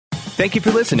Thank you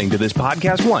for listening to this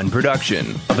Podcast One production.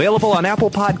 Available on Apple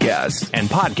Podcasts and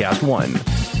Podcast One.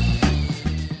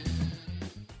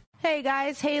 Hey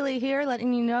guys, Haley here,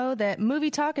 letting you know that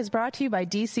Movie Talk is brought to you by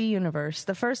DC Universe,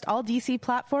 the first all-DC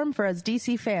platform for us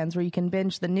DC fans where you can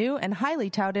binge the new and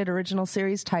highly touted original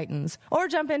series Titans, or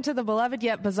jump into the beloved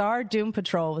yet bizarre Doom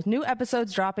Patrol with new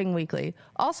episodes dropping weekly.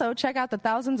 Also, check out the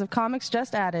thousands of comics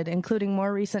just added, including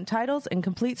more recent titles and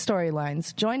complete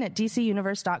storylines. Join at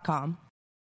DCUniverse.com.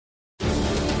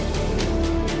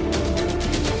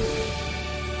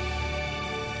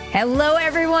 Hello,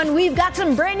 everyone. We've got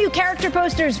some brand new character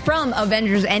posters from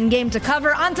Avengers Endgame to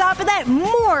cover. On top of that,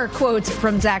 more quotes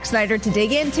from Zack Snyder to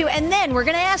dig into. And then we're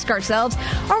going to ask ourselves,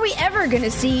 are we ever going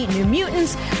to see New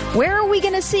Mutants? Where are we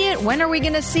going to see it? When are we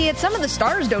going to see it? Some of the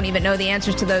stars don't even know the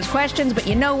answers to those questions. But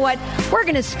you know what? We're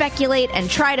going to speculate and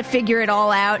try to figure it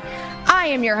all out. I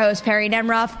am your host, Perry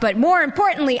Nemroff, but more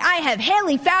importantly, I have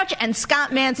Haley Fouch and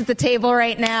Scott Mance at the table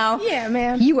right now. Yeah,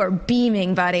 man. You are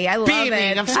beaming, buddy. I love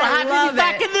it. I'm so happy to be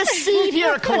back in this seat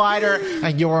here, Collider.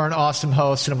 And you're an awesome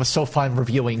host, and it was so fun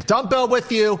reviewing Dumbbell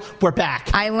with you. We're back.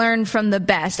 I learned from the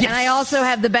best, yes. And I also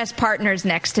have the best partners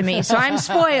next to me, so I'm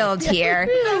spoiled here.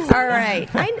 All right.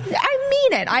 I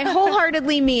mean it. I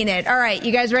wholeheartedly mean it. All right,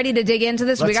 you guys ready to dig into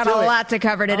this? We got a lot to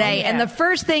cover today. Oh, yeah. And the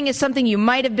first thing is something you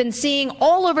might have been seeing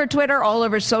all over Twitter, all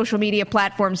over social media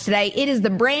platforms today. It is the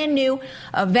brand new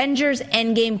Avengers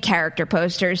Endgame character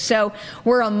posters. So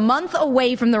we're a month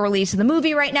away from the release of the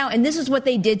movie right now, and this is what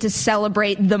they did to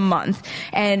celebrate the month.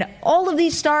 And all of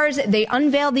these stars, they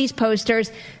unveiled these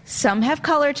posters. Some have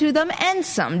color to them and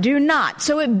some do not.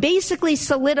 So it basically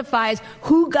solidifies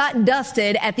who got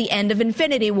dusted at the end of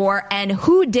Infinity War and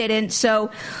who didn't.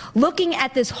 So looking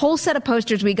at this whole set of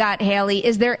posters we got, Haley,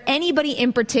 is there anybody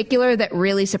in particular that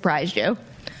really surprised you?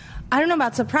 I don't know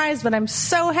about surprise, but I'm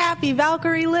so happy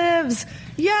Valkyrie lives.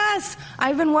 Yes!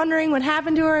 I've been wondering what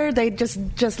happened to her. They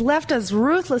just left us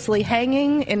ruthlessly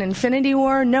hanging in Infinity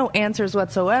War. No answers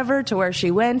whatsoever to where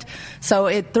she went. So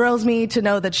it thrills me to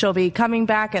know that she'll be coming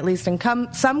back, at least in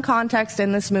some context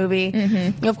in this movie.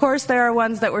 Mm-hmm. Of course, there are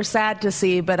ones that were sad to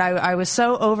see, but I was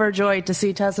so overjoyed to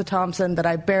see Tessa Thompson that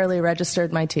I barely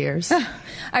registered my tears.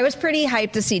 I was pretty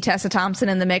hyped to see Tessa Thompson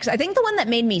in the mix. I think the one that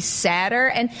made me sadder,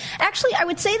 and actually I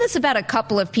would say this about a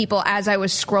couple of people as I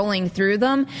was scrolling through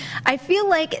them, I feel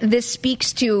like this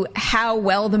speaks to how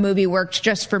well the movie worked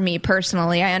just for me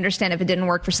personally. I understand if it didn't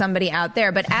work for somebody out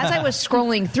there, but as I was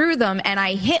scrolling through them and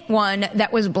I hit one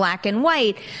that was black and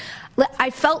white,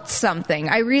 I felt something.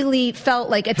 I really felt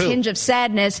like a tinge of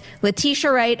sadness.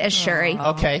 Letitia Wright as Shuri.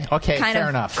 Okay, fair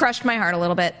enough. Crushed my heart a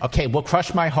little bit. Okay, well,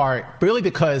 crushed my heart really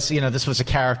because, this was a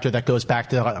character that goes back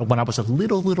to when I was a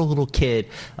little kid,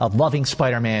 loving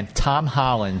Spider-Man, Tom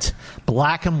Holland,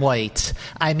 black and white.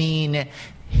 I mean,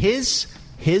 his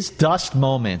dust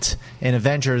moment in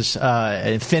Avengers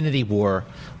Infinity War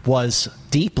was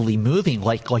deeply moving.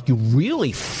 Like you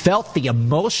really felt the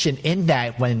emotion in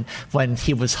that when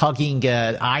he was hugging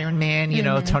Iron Man,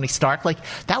 Tony Stark. Like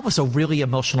that was a really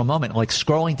emotional moment. Like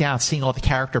scrolling down, seeing all the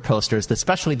character posters,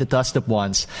 especially the dusted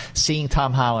ones, seeing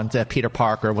Tom Holland, Peter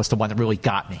Parker was the one that really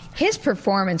got me. His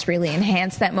performance really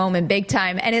enhanced that moment big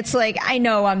time. And it's like, I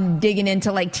know I'm digging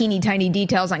into like teeny tiny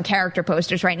details on character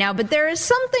posters right now, but there is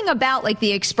something about like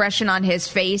the expression on his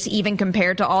face, even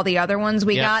compared to all the other ones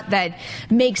we got, that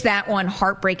makes that one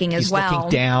heartbreaking as well. He's looking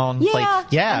down.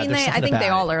 Yeah. I mean, I think they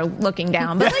all are looking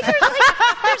down, but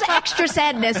there's extra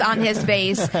sadness on his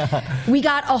face. We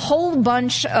got a whole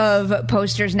bunch of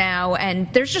posters now, and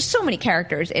there's just so many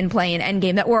characters in play in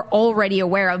Endgame that we're already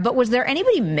aware of. But was there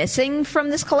anybody missing from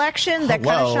this collection that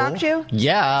kind of shocked you?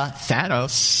 Yeah,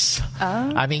 Thanos.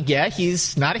 I mean,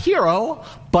 he's not a hero,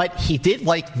 but he did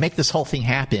make this whole thing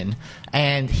happen.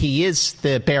 And he is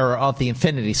the bearer of the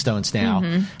Infinity Stones now.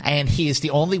 Mm-hmm. And he is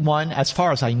the only one, as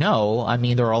far as I know. I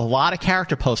mean, there are a lot of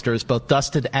character posters, both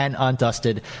dusted and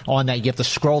undusted, on that. You have to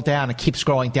scroll down and keep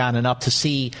scrolling down and up to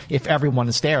see if everyone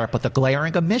is there. But the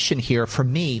glaring omission here for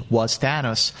me was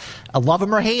Thanos. I love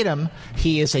him or hate him,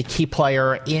 he is a key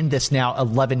player in this now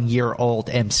 11-year-old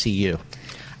MCU.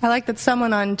 I like that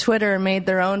someone on Twitter made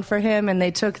their own for him, and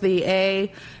they took the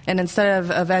A, and instead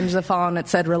of Avenge the Fallen, it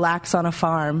said relax on a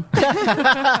farm.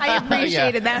 I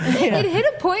appreciated that. It hit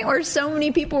a point where so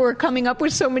many people were coming up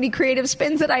with so many creative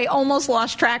spins that I almost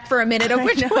lost track for a minute of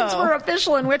which ones were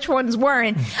official and which ones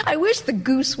weren't. I wish the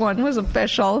Goose one was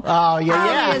official. Oh,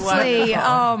 yeah. Obviously.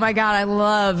 Oh, my God. I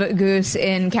love Goose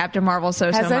in Captain Marvel so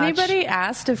much. Has anybody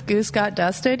asked if Goose got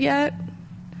dusted yet?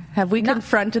 Have we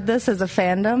confronted this as a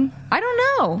fandom? I don't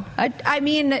know. I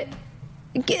mean,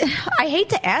 I hate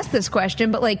to ask this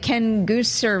question, but like, can Goose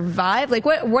survive? Like,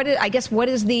 what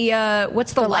is the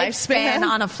what's the lifespan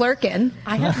on a flurkin?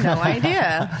 I have no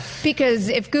idea. Because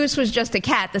if Goose was just a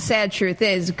cat, the sad truth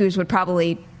is Goose would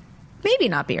probably maybe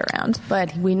not be around.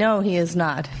 But we know he is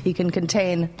not. He can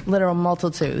contain literal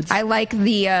multitudes. I like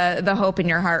the hope in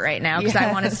your heart right now because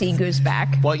I want to see Goose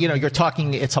back. Well, you're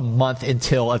talking, it's a month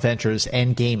until Avengers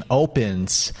Endgame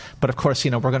opens. But of course,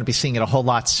 we're going to be seeing it a whole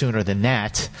lot sooner than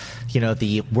that.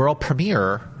 The world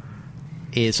premiere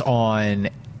is on,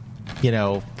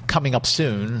 coming up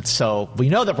soon, so we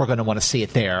know that we're going to want to see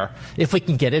it there if we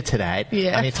can get into that.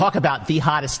 Yeah. I mean, talk about the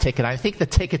hottest ticket. I think the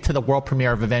ticket to the world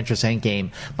premiere of Avengers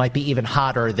Endgame might be even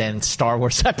hotter than Star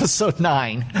Wars Episode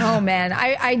 9. Oh, man.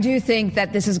 I do think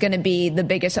that this is going to be the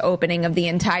biggest opening of the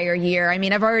entire year. I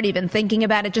mean, I've already been thinking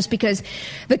about it just because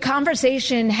the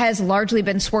conversation has largely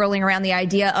been swirling around the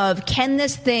idea of, can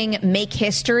this thing make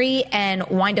history and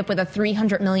wind up with a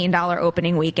 $300 million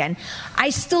opening weekend? I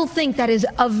still think that is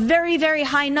a very, very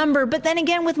high number. But then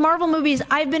again, with Marvel movies,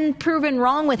 I've been proven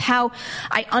wrong with how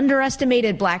I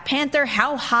underestimated Black Panther,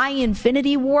 how high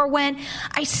Infinity War went.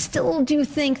 I still do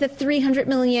think that 300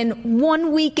 million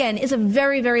one weekend is a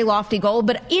very, very lofty goal,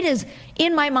 but it is,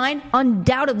 in my mind,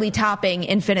 undoubtedly topping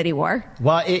Infinity War.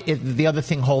 Well, the other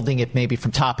thing holding it maybe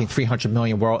from topping 300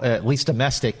 million world, at least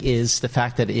domestic, is the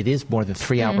fact that it is more than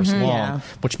 3 hours long,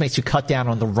 which makes you cut down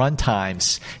on the run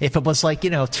times. If it was like,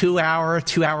 2 hour and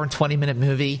 20-minute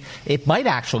movie, it might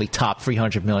actually top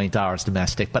 $300 million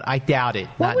domestic, but I doubt it.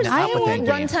 What was the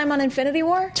runtime on Infinity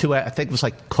War? I think it was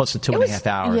like close to 2.5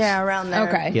 hours. Yeah, around there.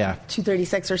 Okay. Yeah.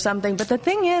 2:36 or something. But the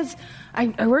thing is,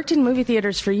 I worked in movie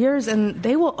theaters for years, and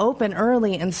they will open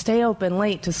early and stay open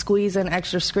late to squeeze in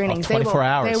extra screenings. 24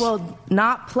 hours. They will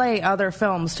not play other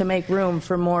films to make room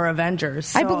for more Avengers.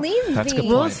 So I believe that's a good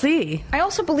point. We'll see. I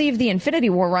also believe the Infinity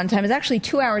War runtime is actually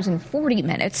 2 hours and 40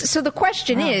 minutes. So the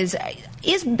question is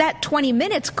that 20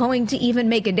 minutes going to even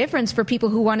make a difference for people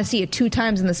who want to see it 2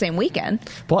 times in the same weekend?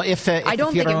 Well, if I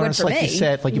don't think it would for like me. You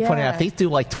said, like you pointed out, if they do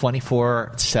like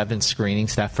 24/7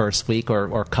 screenings that first week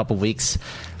or a couple weeks,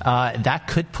 that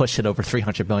could push it over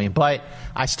 300 million. But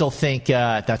I still think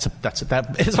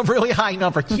that is a really high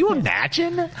number. Can you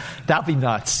imagine? That'd be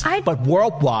nuts. But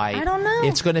worldwide, I don't know.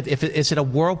 It's going to. Is it a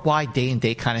worldwide day and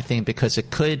date kind of thing? Because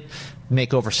it could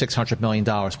make over $600 million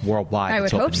worldwide. I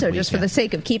would hope so, just for the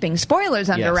sake of keeping spoilers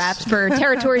under wraps for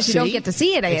territories you don't get to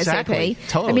see it ASAP. Exactly.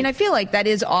 Totally. I mean, I feel like that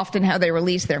is often how they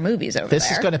release their movies over there. This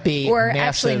is going to be Or massive.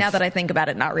 actually, now that I think about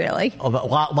it, not really. A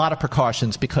lot of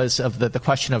precautions because of the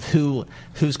question of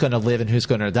who's going to live and who's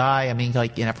going to die. I mean,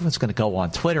 everyone's going to go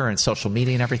on Twitter and social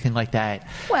media and everything like that.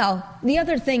 Well, the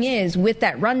other thing is, with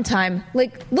that runtime,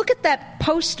 look at that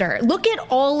poster. Look at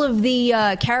all of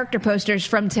the character posters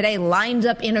from today lined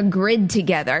up in a grid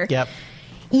together. Yep.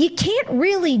 You can't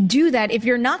really do that if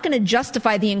you're not going to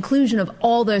justify the inclusion of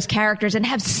all those characters and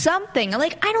have something. I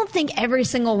don't think every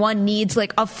single one needs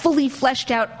a fully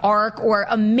fleshed out arc or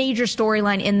a major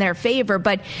storyline in their favor,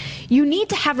 but you need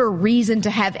to have a reason to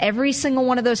have every single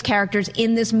one of those characters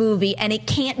in this movie, and it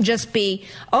can't just be,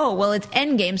 it's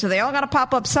Endgame, so they all got to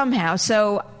pop up somehow.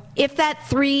 So if that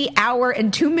 3 hour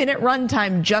and 2 minute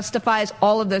runtime justifies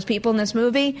all of those people in this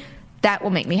movie, that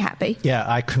will make me happy. Yeah,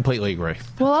 I completely agree.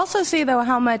 We'll also see, though,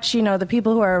 how much, the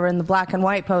people who are in the black and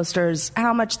white posters,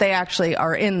 how much they actually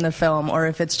are in the film, or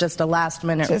if it's just a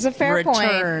last-minute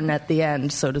return at the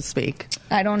end, so to speak.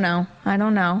 I don't know.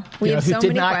 We have so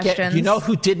many questions. You know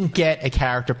who didn't get a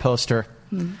character poster?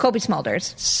 Kobe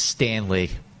Smulders. Stan Lee.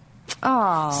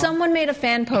 Aww. Someone made a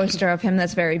fan poster of him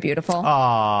that's very beautiful.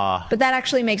 Aww. But that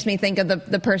actually makes me think of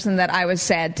the person that I was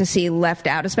sad to see left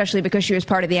out, especially because she was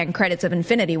part of the end credits of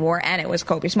Infinity War, and it was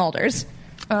Kobe Smulders.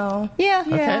 Oh. Yeah.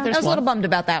 Okay, I was a little bummed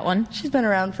about that one. She's been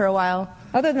around for a while.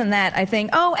 Other than that, I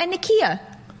think... Oh, and Nakia.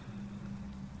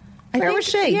 Where was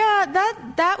she? Yeah,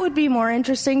 that would be more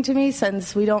interesting to me,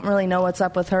 since we don't really know what's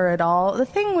up with her at all. The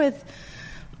thing with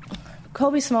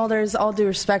Kobe Smulders, all due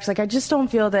respect, I just don't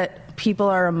feel that people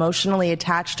are emotionally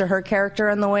attached to her character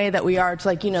in the way that we are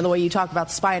to, the way you talk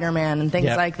about Spider-Man and things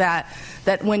like that.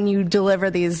 That when you deliver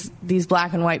these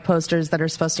black and white posters that are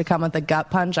supposed to come with a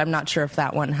gut punch, I'm not sure if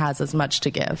that one has as much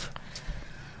to give.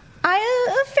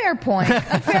 A fair point.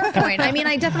 I mean,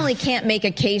 I definitely can't make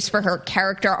a case for her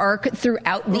character arc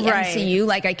throughout the MCU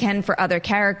like I can for other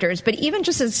characters. But even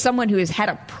just as someone who has had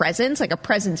a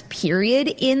presence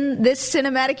period in this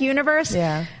cinematic universe,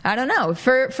 I don't know.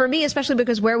 For me, especially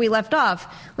because where we left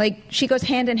off, she goes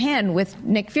hand in hand with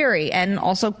Nick Fury and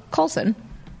also Coulson.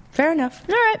 Fair enough.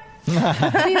 All right.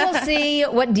 We will see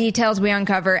what details we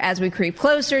uncover as we creep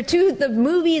closer to the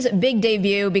movie's big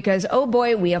debut because, oh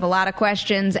boy, we have a lot of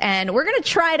questions, and we're going to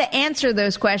try to answer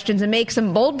those questions and make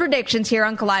some bold predictions here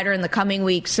on Collider in the coming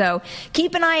weeks. So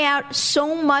keep an eye out.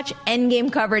 So much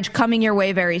Endgame coverage coming your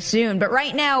way very soon. But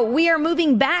right now, we are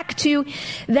moving back to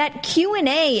that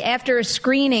Q&A after a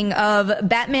screening of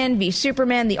Batman v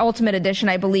Superman, the Ultimate Edition,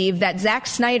 I believe, that Zack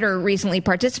Snyder recently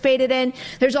participated in.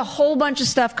 There's a whole bunch of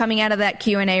stuff coming out of that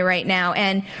Q&A right now,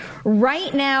 and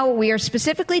right now we are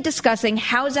specifically discussing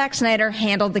how Zack Snyder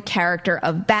handled the character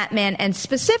of Batman, and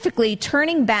specifically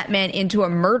turning Batman into a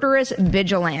murderous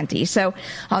vigilante. So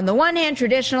on the one hand,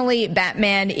 traditionally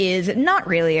Batman is not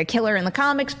really a killer in the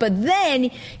comics, but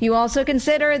then you also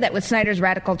consider that with Snyder's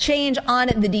radical change on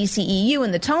the DCEU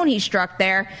and the tone he struck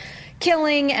there,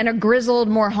 killing and a grizzled,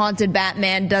 more haunted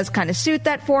Batman does kind of suit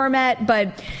that format.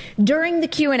 But during the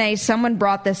Q&A, someone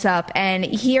brought this up, and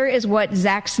here is what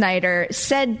Zack Snyder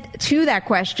said to that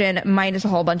question, minus a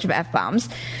whole bunch of F-bombs.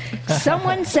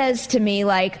 Someone says to me,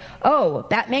 like, oh,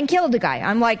 Batman killed a guy.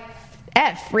 I'm like,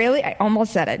 F, really? I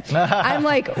almost said it. I'm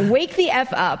like, wake the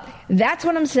F up. That's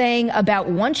what I'm saying about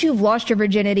once you've lost your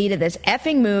virginity to this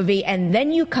effing movie, and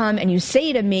then you come and you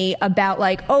say to me about,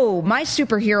 like, oh, my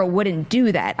superhero wouldn't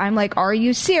do that. I'm like, are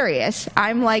you serious?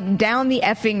 I'm like down the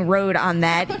effing road on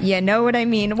that. You know what I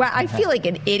mean? Well, I feel like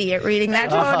an idiot reading that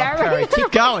quote. Perry,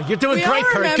 keep going. You're doing great,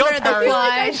 Perry. Go, Perry. I feel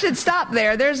like I should stop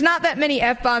there. There's not that many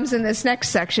F-bombs in this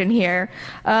next section here.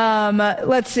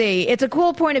 Let's see. It's a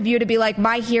cool point of view to be like,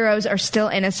 my heroes are still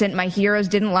innocent. My heroes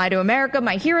didn't lie to America.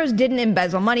 My heroes didn't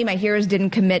embezzle money. My heroes didn't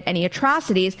commit any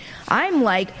atrocities. I'm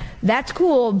like, that's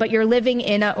cool, but you're living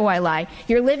in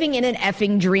you're living in an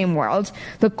effing dream world.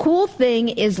 The cool thing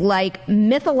is, like,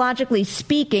 mythologically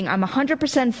speaking, I'm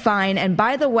 100% fine. And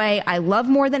by the way, I love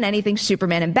more than anything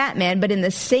Superman and Batman, but in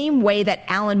the same way that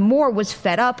Alan Moore was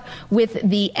fed up with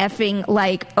the effing,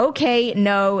 like, okay,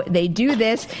 no, they do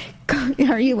this.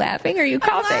 Are you laughing? Are you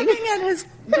coughing? I'm laughing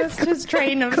at his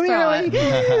train of thought.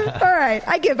 All right,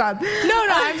 I give up. No,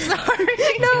 I'm sorry.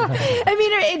 No, I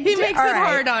mean, he makes it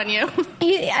hard on you.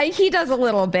 He does a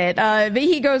little bit, but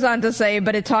he goes on to say,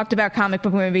 but it talked about comic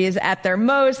book movies at their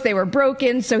most. They were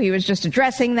broken, so he was just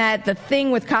addressing that. The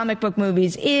thing with comic book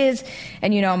movies is,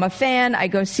 and you know I'm a fan, I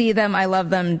go see them, I love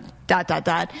them, ... All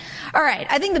right,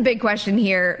 I think the big question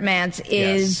here, Mance,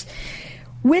 is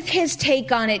with his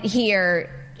take on it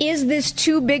here, is this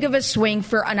too big of a swing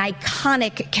for an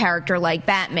iconic character like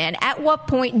Batman? At what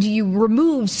point do you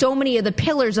remove so many of the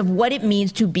pillars of what it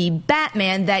means to be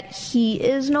Batman that he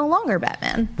is no longer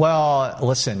Batman? Well,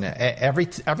 listen, every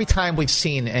time we've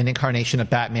seen an incarnation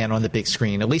of Batman on the big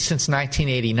screen, at least since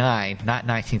 1989, not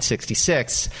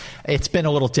 1966, it's been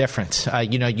a little different.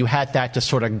 You had that just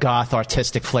sort of goth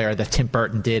artistic flair that Tim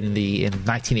Burton did in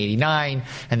 1989,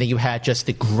 and then you had just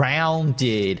the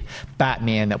grounded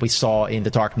Batman that we saw in the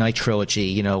Dark Knight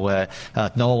trilogy.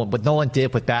 What Nolan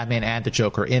did with Batman and the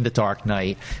Joker in the Dark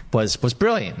Knight was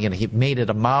brilliant. He made it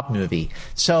a mob movie.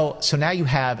 So now you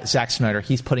have Zack Snyder.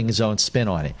 He's putting his own spin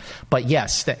on it. But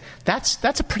yes,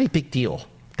 that's a pretty big deal.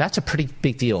 That's a pretty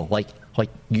big deal. Like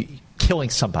killing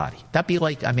somebody. That'd be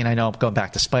like, I know I'm going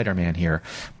back to Spider-Man here,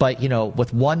 but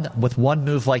with one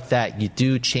move like that, you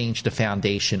do change the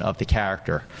foundation of the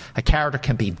character. A character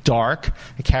can be dark.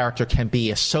 A character can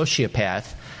be a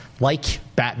sociopath, like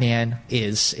Batman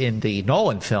is in the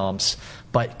Nolan films,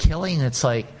 but killing, it's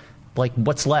like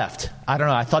what's left? I don't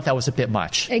know. I thought that was a bit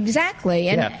much. Exactly.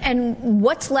 And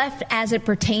what's left as it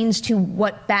pertains to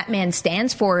what Batman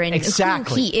stands for and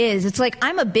who he is. It's like,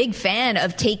 I'm a big fan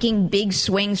of taking big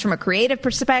swings from a creative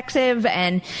perspective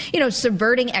and,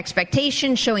 subverting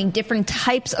expectations, showing different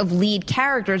types of lead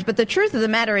characters. But the truth of the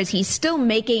matter is he's still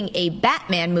making a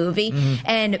Batman movie. Mm-hmm.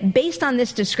 And based on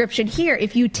this description here,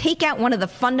 if you take out one of the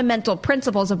fundamental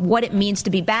principles of what it means to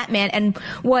be Batman and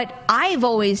what I've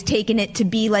always taken it to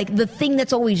be, like, the thing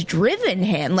that's always driven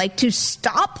him, like to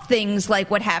stop things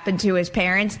like what happened to his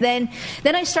parents, then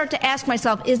I start to ask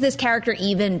myself, is this character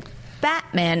even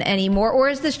Batman anymore, or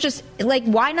is this just like,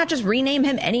 why not just rename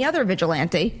him any other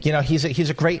vigilante? He's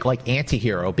a great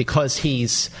anti-hero because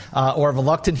he's or a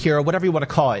reluctant hero, whatever you want to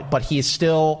call it, but he's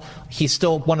still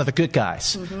one of the good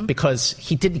guys. Mm-hmm. Because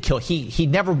he didn't kill. He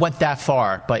never went that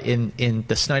far, but in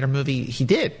the Snyder movie he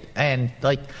did, and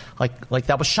like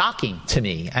that was shocking to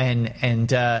me,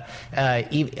 and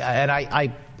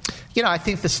I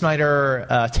think the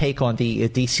Snyder take on the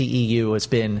DCEU has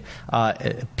been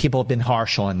people have been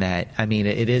harsh on that.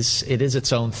 It is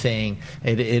its own thing.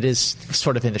 It is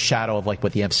sort of in the shadow of what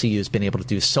the MCU has been able to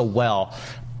do so well.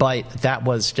 But that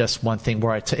was just one thing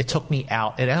where it took me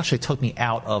out. It actually took me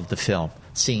out of the film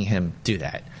seeing him do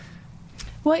that.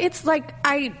 Well, it's like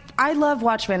I love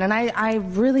Watchmen, and I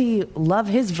really love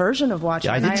his version of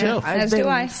Watchmen. Yeah, I did too. I've As been do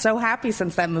I. so happy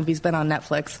since that movie's been on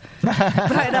Netflix. But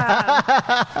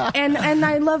and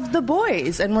I love The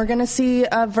Boys, and we're going to see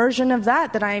a version of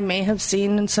that I may have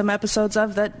seen in some episodes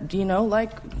of that.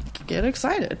 Get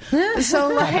excited.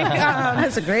 So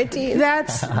That's a great tease.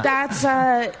 That's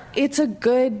it's a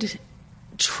good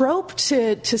trope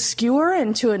to skewer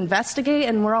and to investigate,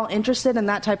 and we're all interested in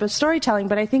that type of storytelling.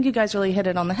 But I think you guys really hit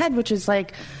it on the head, which is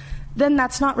like, then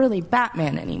that's not really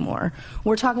Batman anymore.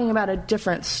 We're talking about a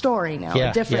different story now,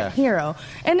 a different hero.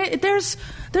 And there's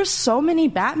so many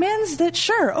Batmans that,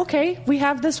 sure, okay, we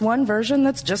have this one version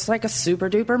that's just like a super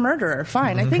duper murderer.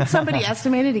 Fine. I think somebody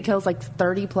estimated he kills like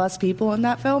 30 plus people in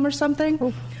that film or something.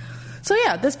 Ooh. So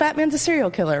yeah, this Batman's a serial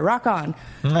killer. Rock on.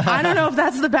 I don't know if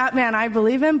that's the Batman I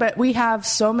believe in, but we have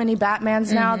so many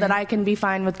Batmans now that I can be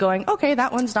fine with going, okay,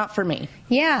 that one's not for me.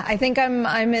 Yeah, I think I'm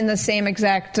in the same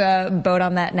exact boat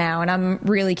on that now, and I'm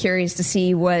really curious to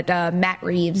see what Matt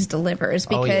Reeves delivers,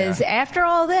 because after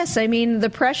all this, I mean,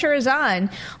 the pressure is on.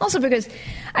 Also because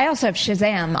I also have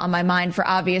Shazam on my mind for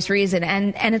obvious reason,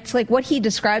 and it's like what he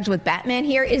describes with Batman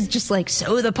here is just like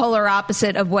so the polar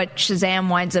opposite of what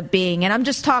Shazam winds up being. And I'm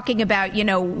just talking about,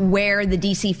 where the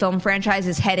DC film franchise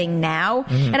is heading now.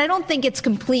 And I don't think it's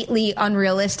completely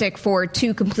unrealistic for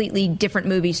two completely different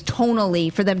movies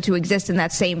tonally for them to exist in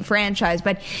that same franchise.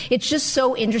 But it's just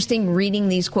so interesting reading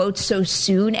these quotes so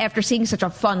soon after seeing such a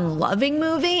fun-loving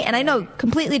movie. And I know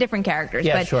completely different characters,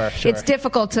 but sure. It's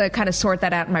difficult to kind of sort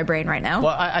that out in my brain right now.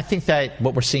 Well, I think that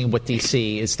what we're seeing with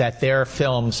DC is that their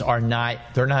films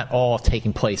they're not all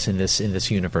taking place in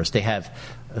this universe. They have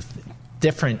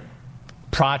different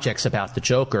projects about the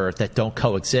Joker that don't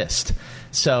coexist.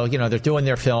 So, they're doing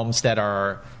their films that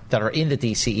are in the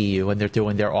DCEU, and they're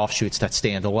doing their offshoots that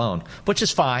stand alone, which is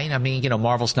fine. I mean,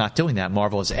 Marvel's not doing that.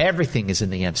 Everything is in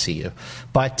the MCU.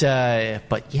 But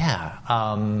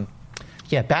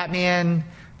Batman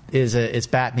is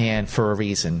Batman for a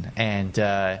reason, and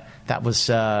that was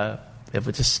it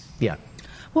was just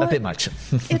a bit much.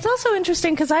 It's also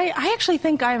interesting because I actually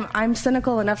think I'm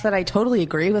cynical enough that I totally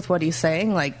agree with what he's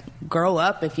saying. Like, grow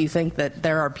up if you think that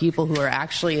there are people who are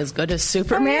actually as good as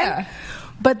Superman. Oh, yeah.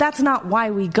 But that's not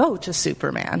why we go to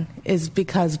Superman, is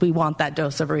because we want that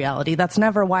dose of reality. That's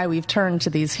never why we've turned to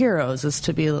these heroes, is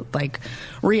to be like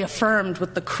reaffirmed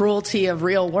with the cruelty of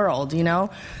real world,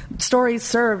 Stories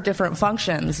serve different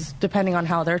functions depending on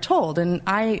how they're told. And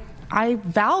I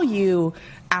value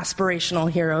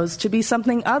aspirational heroes to be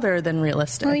something other than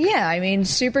realistic. Well, yeah, I mean,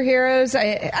 superheroes,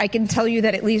 I can tell you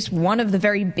that at least one of the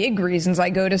very big reasons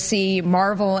I go to see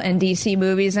Marvel and DC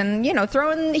movies, and,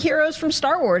 throw in heroes from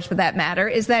Star Wars for that matter,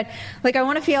 is that, like, I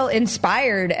want to feel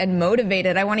inspired and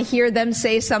motivated. I want to hear them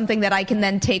say something that I can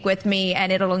then take with me,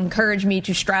 and it'll encourage me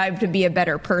to strive to be a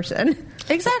better person.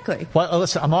 Exactly. Well,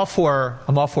 listen, I'm all for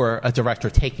a director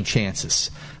taking chances,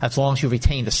 as long as you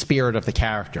retain the spirit of the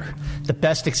character. The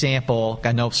best example,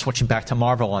 I know, switching back to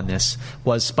Marvel on this,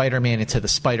 was Spider-Man Into the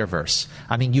Spider-Verse.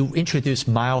 I mean, you introduced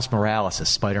Miles Morales as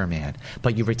Spider-Man,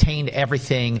 but you retained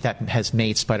everything that has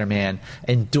made Spider-Man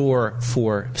endure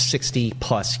for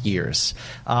 60-plus years.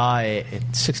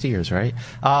 60 years, right?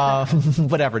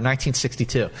 Whatever,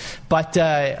 1962. But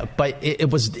it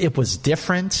was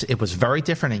different. It was very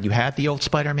different, and you had the old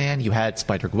Spider-Man, you had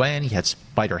Spider-Gwen, you had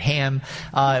Spider-Ham,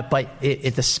 but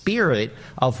the spirit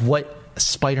of what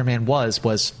Spider-Man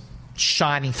was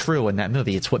shining through in that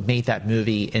movie. It's what made that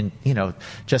movie, and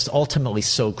just ultimately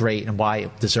so great, and why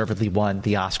it deservedly won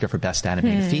the Oscar for Best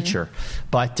Animated Feature.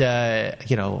 But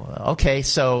okay,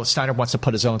 so Snyder wants to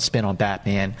put his own spin on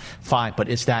Batman. Fine, but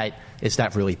is that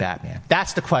really Batman?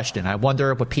 That's the question. I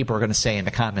wonder what people are going to say in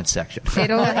the comments section.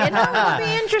 It'll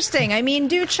be interesting. I mean,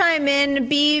 do chime in,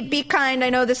 be kind.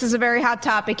 I know this is a very hot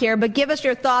topic here, but give us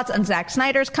your thoughts on Zack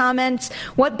Snyder's comments,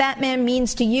 what Batman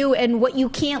means to you, and what you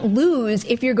can't lose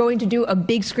if you're going to do a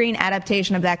big screen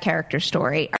adaptation of that character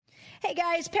story. Hey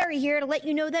guys, Perry here to let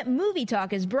you know that Movie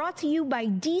Talk is brought to you by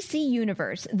DC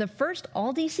Universe, the first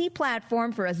all-DC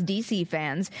platform for us DC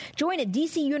fans. Join at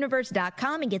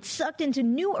DCUniverse.com and get sucked into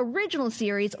new original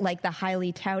series like the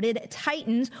highly touted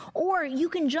Titans, or you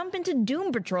can jump into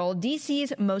Doom Patrol,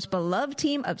 DC's most beloved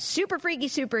team of super freaky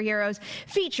superheroes,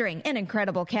 featuring an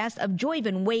incredible cast of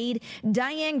Joyvan Wade,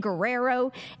 Diane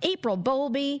Guerrero, April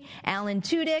Bowlby, Alan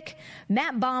Tudyk,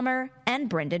 Matt Bomer, and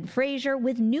Brendan Fraser,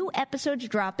 with new episodes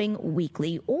dropping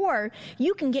weekly, or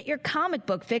you can get your comic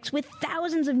book fix with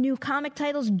thousands of new comic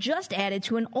titles just added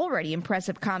to an already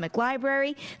impressive comic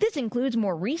library. This includes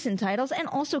more recent titles and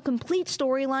also complete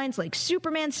storylines like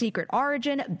Superman Secret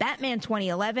Origin, Batman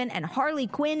 2011, and Harley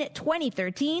Quinn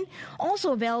 2013.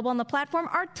 Also available on the platform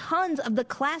are tons of the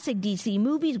classic DC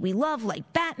movies we love,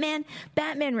 like Batman,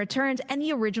 Batman Returns, and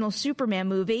the original Superman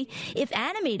movie. If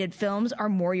animated films are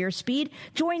more your speed,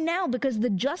 join now because the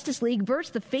Justice League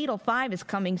vs. the Fatal 5 is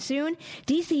coming soon.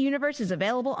 DC Universe is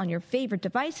available on your favorite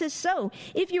devices, so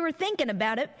if you were thinking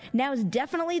about it, now is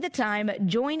definitely the time.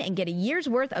 Join and get a year's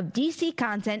worth of DC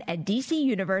content at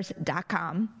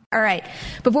DCUniverse.com. All right.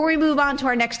 Before we move on to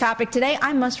our next topic today,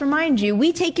 I must remind you,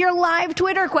 we take your live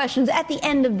Twitter questions at the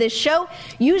end of this show.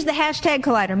 Use the hashtag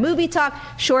Collider Movie Talk.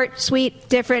 Short, sweet,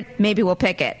 different. Maybe we'll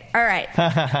pick it. All right.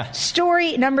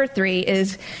 Story number 3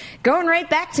 is going right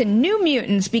back to New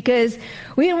Mutants, because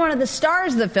we had one of the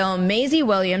stars of the film, Maisie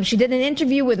Williams. She did an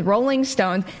interview with Rolling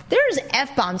Stone. There's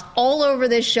F-bombs all over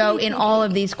this show in all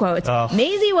of these quotes. Oh.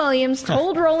 Maisie Williams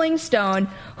told Rolling Stone,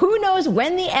 who knows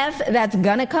when the F that's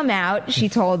gonna come out, she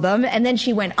told them. And then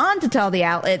she went on to tell the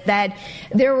outlet that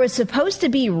there was supposed to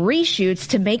be reshoots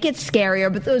to make it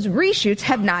scarier, but those reshoots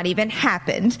have not even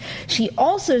happened. She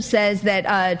also says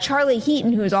that Charlie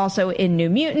Heaton, who's also in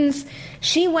New Mutants,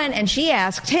 she went and she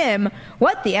asked him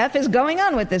what the F is going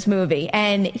on with this movie,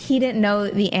 and he didn't know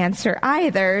the answer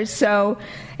either. So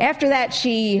after that,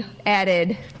 she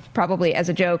added, probably as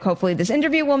a joke, hopefully this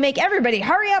interview will make everybody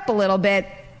hurry up a little bit.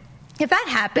 If that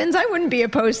happens, I wouldn't be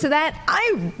opposed to that.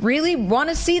 I really want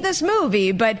to see this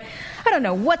movie, but I don't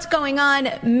know what's going on.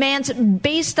 Mance,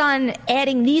 based on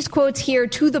adding these quotes here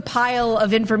to the pile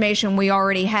of information we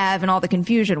already have and all the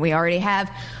confusion we already have,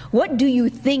 what do you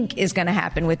think is going to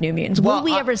happen with New Mutants? Will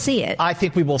we ever see it? I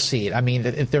think we will see it. I mean,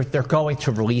 they're going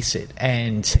to release it,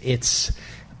 and it's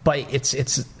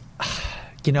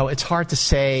you know, it's hard to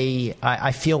say.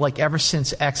 I feel like ever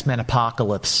since X-Men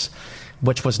Apocalypse,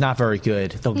 which was not very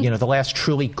good. The last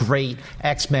truly great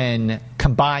X-Men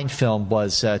combined film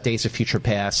was Days of Future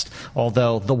Past,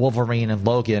 although the Wolverine and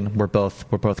Logan were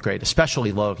both great,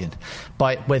 especially Logan.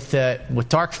 But with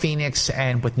Dark Phoenix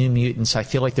and with New Mutants, I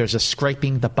feel like there's a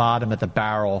scraping the bottom of the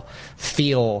barrel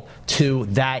feel to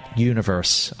that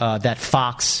universe that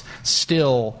Fox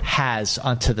still has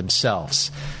unto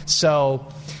themselves. So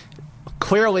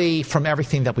clearly, from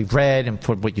everything that we've read and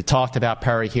from what you talked about,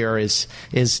 Perry, here is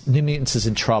New Mutants is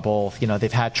in trouble. You know,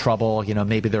 they've had trouble. You know,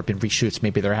 maybe there have been reshoots,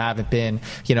 maybe there haven't been.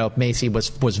 You know, Maisie was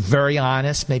very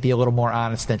honest, maybe a little more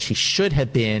honest than she should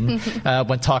have been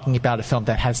when talking about a film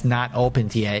that has not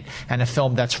opened yet, and a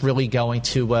film that's really going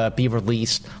to be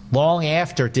released long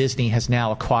after Disney has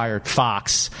now acquired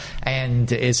Fox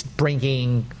and is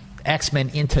bringing X-Men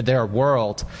into their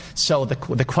world. So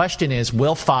the question is,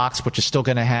 will Fox, which is still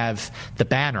going to have the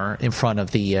banner in front of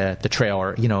the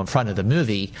trailer, you know, in front of the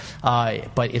movie,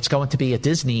 but it's going to be a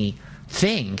Disney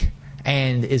thing.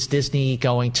 And is Disney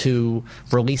going to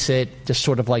release it, just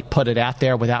sort of like put it out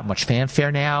there without much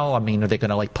fanfare now? I mean, are they going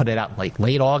to like put it out like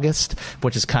late August,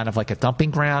 which is kind of like a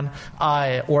dumping ground?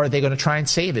 Or are they going to try and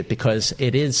save it because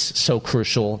it is so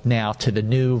crucial now to the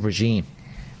new regime?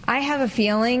 I have a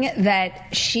feeling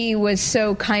that she was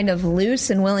so kind of loose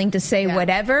and willing to say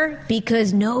whatever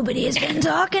because nobody has been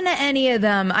talking to any of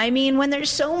them. I mean, when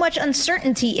there's so much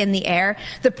uncertainty in the air,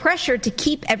 the pressure to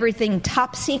keep everything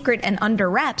top secret and under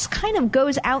wraps kind of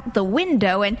goes out the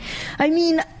window. And I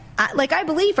mean, I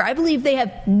believe her. I believe they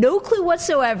have no clue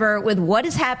whatsoever with what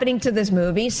is happening to this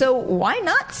movie. So why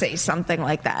not say something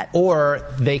like that? Or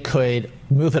they could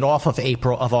move it off of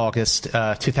August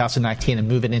 2019 and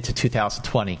move it into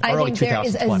 2020, early 2020. I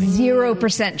think there is a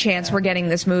 0% chance we're getting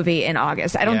this movie in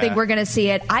August. I don't think we're going to see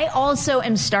it. I also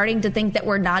am starting to think that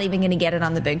we're not even going to get it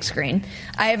on the big screen.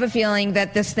 I have a feeling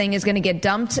that this thing is going to get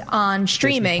dumped on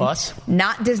streaming,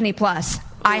 not Disney Plus.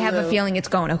 I have a feeling it's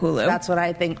going to Hulu. That's what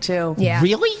I think, too. Yeah.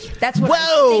 Really? That's what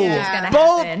I think is going to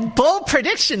happen. Bold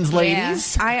predictions,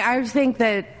 ladies. Yeah. I think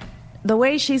that the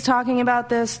way she's talking about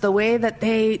this, the way that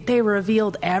they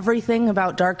revealed everything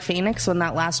about Dark Phoenix when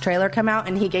that last trailer came out,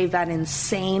 and he gave that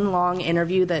insane long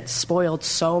interview that spoiled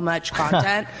so much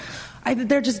content,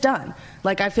 they're just done.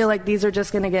 Like, I feel like these are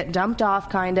just going to get dumped off,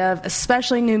 kind of,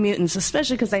 especially New Mutants,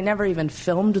 especially because they never even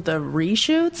filmed the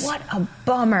reshoots. What a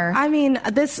bummer. I mean,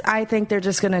 I think they're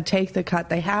just going to take the cut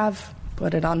they have,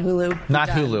 Put it on Hulu. Not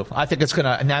Hulu. I think it's going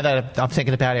to, now that I'm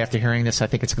thinking about it after hearing this, I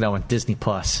think it's going to go on Disney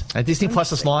Plus. And Disney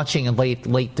Plus is launching in late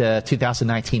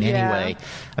 2019 anyway.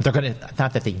 They're going to,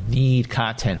 not that they need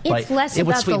content, but it's less it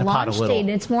would about the sweeten the pot a launch little.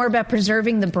 date. It's more about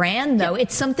preserving the brand, though.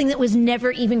 It's something that was never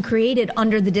even created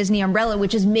under the Disney umbrella,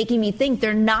 which is making me think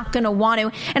they're not going to want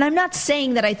to. And I'm not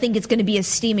saying that I think it's going to be a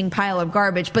steaming pile of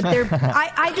garbage, but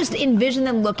I just envision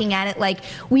them looking at it like,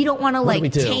 we don't want to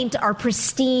taint our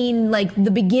pristine,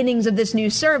 the beginnings of this new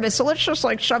service, so let's just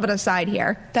shove it aside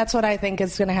here. That's what I think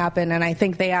is going to happen, and I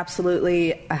think they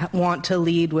absolutely want to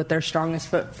lead with their strongest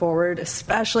foot forward,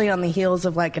 especially on the heels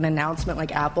of an announcement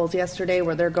like Apple's yesterday,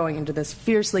 where they're going into this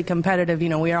fiercely competitive,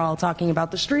 we are all talking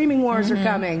about the streaming wars are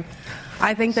coming.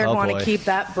 I think they're going to keep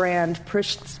that brand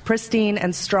pristine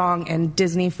and strong and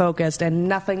Disney focused, and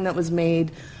nothing that was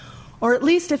made, or at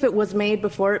least if it was made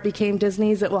before it became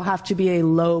Disney's, it will have to be a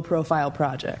low profile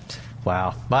project.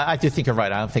 Wow. I do think you're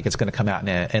right. I don't think it's going to come out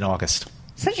in August.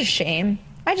 Such a shame.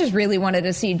 I just really wanted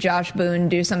to see Josh Boone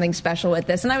do something special with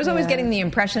this. And I was always getting the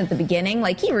impression at the beginning,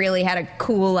 he really had a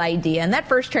cool idea. And that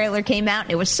first trailer came out,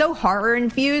 and it was so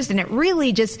horror-infused, and it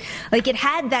really just, it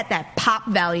had that pop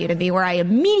value to me where I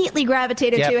immediately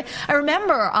gravitated to it. I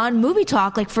remember on Movie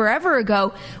Talk, forever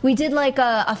ago, we did,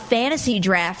 a fantasy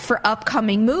draft for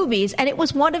upcoming movies, and it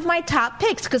was one of my top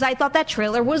picks because I thought that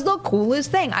trailer was the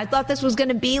coolest thing. I thought this was going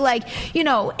to be,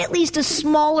 at least a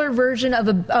smaller version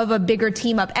of a bigger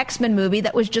team-up X-Men movie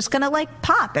that was just going to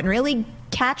pop and really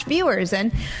catch viewers.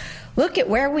 And look at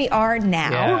where we are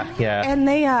now. Yeah. And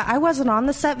they, I wasn't on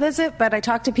the set visit, but I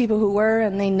talked to people who were,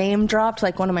 and they name dropped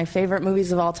one of my favorite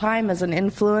movies of all time as an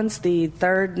influence, the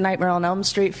third Nightmare on Elm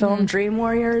Street film, Dream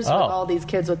Warriors, with all these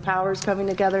kids with powers coming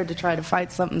together to try to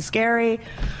fight something scary.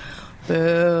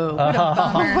 Boo. What a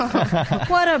bummer.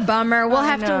 What a bummer. We'll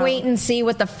have to wait and see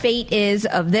what the fate is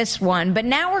of this one. But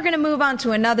now we're going to move on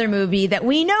to another movie that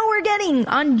we know we're getting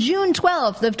on June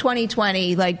 12th of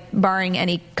 2020, barring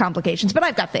any complications. But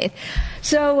I've got faith.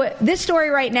 So this story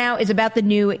right now is about the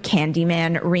new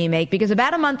Candyman remake, because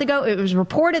about a month ago it was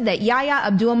reported that Yahya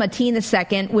Abdul-Mateen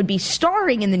II would be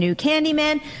starring in the new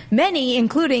Candyman. Many,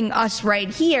 including us right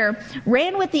here,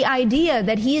 ran with the idea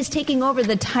that he is taking over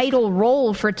the title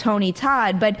role for Tony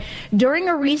Todd. But during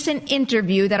a recent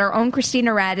interview that our own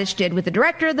Christina Radish did with the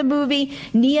director of the movie,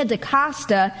 Nia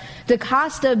DaCosta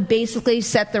basically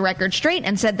set the record straight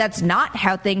and said that's not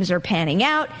how things are panning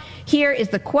out. Here is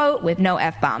the quote with no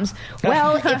F-bombs.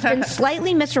 Well, it's been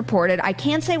slightly misreported. I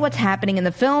can't say what's happening in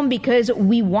the film because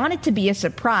we want it to be a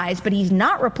surprise, but he's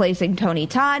not replacing Tony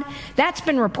Todd. That's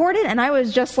been reported, and I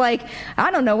was just I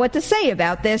don't know what to say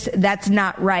about this. That's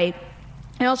not right.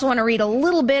 I also want to read a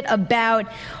little bit about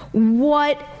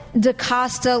what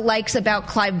DaCosta likes about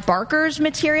Clive Barker's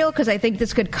material, because I think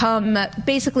this could come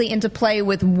basically into play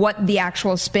with what the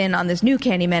actual spin on this new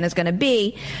Candyman is going to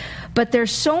be. But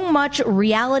there's so much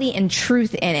reality and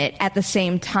truth in it at the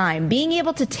same time. Being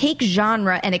able to take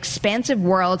genre and expansive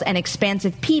worlds and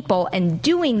expansive people and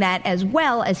doing that as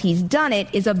well as he's done it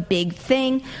is a big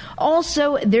thing.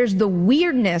 Also, there's the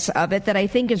weirdness of it that I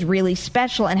think is really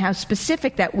special, and how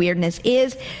specific that weirdness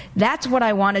is. That's what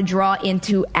I want to draw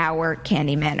into our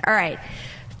Candyman. All right.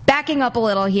 Backing up a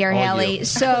little here, Haley.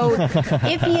 So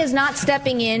if he is not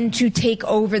stepping in to take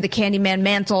over the Candyman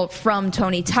mantle from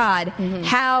Tony Todd,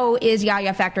 how is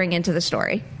Yahya factoring into the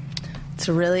story? It's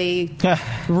a really,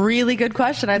 really good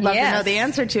question. I'd love to know the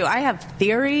answer to. I have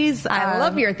theories. I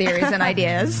love your theories and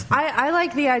ideas. I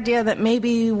like the idea that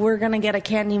maybe we're going to get a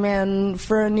Candyman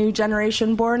for a new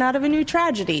generation born out of a new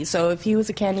tragedy. So if he was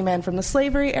a Candyman from the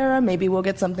slavery era, maybe we'll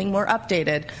get something more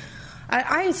updated.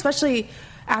 I especially,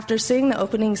 after seeing the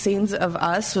opening scenes of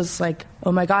Us, was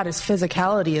oh my God, his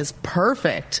physicality is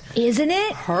perfect. Isn't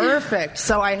it? Perfect.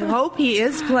 So I hope he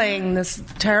is playing this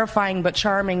terrifying but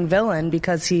charming villain,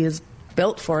 because he is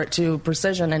built for it to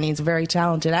precision, and he's a very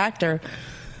talented actor.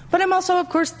 But I'm also, of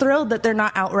course, thrilled that they're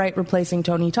not outright replacing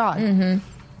Tony Todd.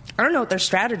 I don't know what their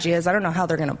strategy is. I don't know how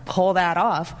they're going to pull that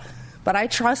off. But I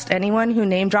trust anyone who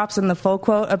name drops in the full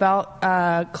quote about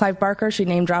Clive Barker. She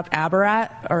name dropped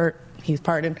Abarat, or he's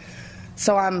pardoned.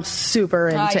 So I'm super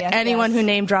into anyone who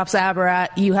name drops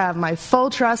Abarat. You have my full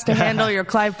trust to handle your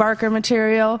Clive Barker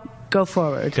material. Go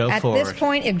forward. At this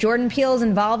point, if Jordan Peele is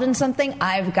involved in something,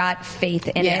 I've got faith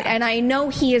in it. And I know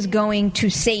he is going to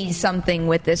say something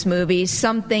with this movie,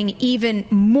 something even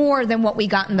more than what we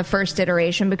got in the first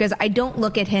iteration, because I don't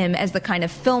look at him as the kind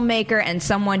of filmmaker and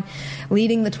someone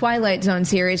leading the Twilight Zone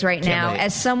series right now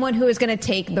as someone who is going to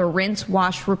take the rinse,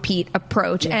 wash, repeat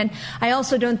approach. And I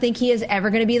also don't think he is ever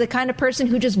going to be the kind of person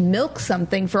who just milks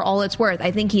something for all it's worth.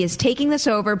 I think he is taking this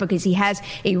over because he has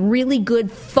a really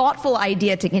good, thoughtful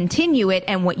idea to continue continue it,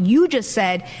 and what you just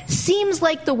said seems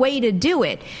like the way to do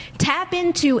it. Tap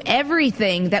into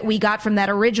everything that we got from that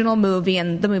original movie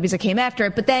and the movies that came after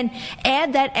it, but then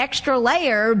add that extra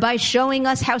layer by showing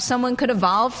us how someone could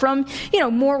evolve from,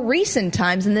 more recent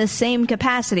times in this same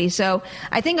capacity. So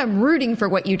I think I'm rooting for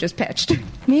what you just pitched.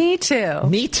 Me too.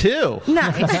 Me too.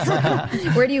 Nice.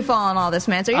 Where do you fall on all this,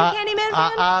 man? So are you a Candyman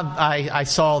fan? I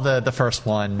saw the first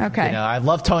one. Okay. I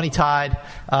love Tony Todd,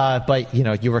 but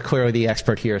you were clearly the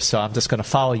expert here, so I'm just going to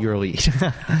follow your lead.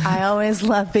 I always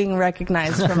love being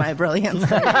recognized for my brilliance.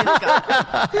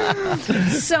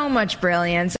 So much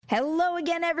brilliance. Hello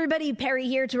again, everybody. Perry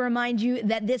here to remind you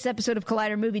that this episode of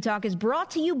Collider Movie Talk is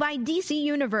brought to you by DC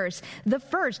Universe, the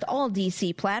first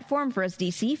all-DC platform for us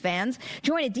DC fans.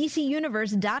 Join at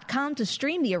DCUniverse.com to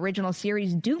stream the original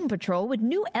series Doom Patrol with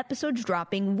new episodes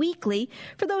dropping weekly.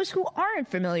 For those who aren't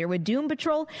familiar with Doom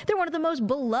Patrol, they're one of the most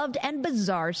beloved and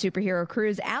bizarre superhero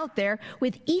crews out there,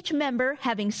 with each member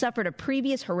having suffered a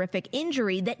previous horrific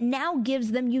injury that now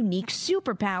gives them unique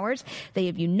superpowers. They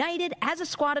have united as a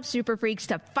squad of super freaks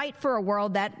to fight for a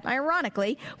world that,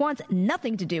 ironically, wants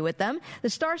nothing to do with them. The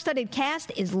star-studded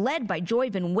cast is led by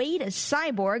Joyvan Wade as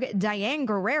Cyborg, Diane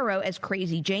Guerrero as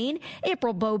Crazy Jane,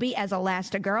 April Bowby as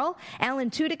Elastigirl, Alan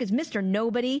Tudyk as Mr.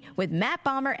 Nobody, with Matt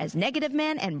Bomer as Negative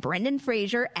Man and Brendan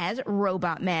Fraser as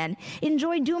Robot Man.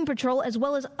 Enjoy Doom Patrol as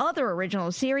well as other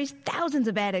original series, thousands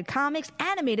of added comics,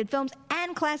 animated films,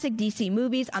 and classic DC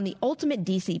movies on the ultimate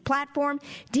DC platform,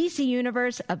 DC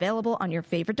Universe, available on your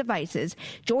favorite devices.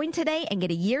 Join today and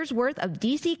get a year's worth of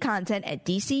DC content at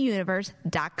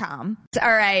DCUniverse.com.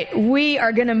 All right, we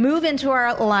are going to move into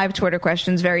our live Twitter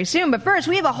questions very soon, but first,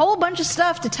 we have a whole bunch of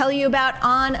stuff to tell you about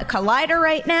on Collider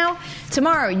right now.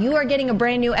 Tomorrow, you are getting a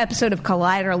brand new episode of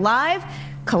Collider Live,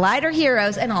 Collider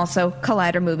Heroes, and also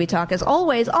Collider Movie Talk as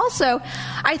always. Also,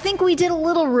 I think we did a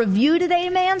little review today,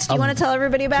 Mance. Do you want to tell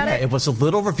everybody about it? It was a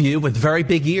little review with very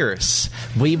big ears.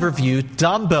 We reviewed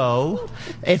Dumbo.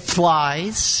 It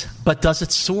flies, but does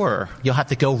it soar? You'll have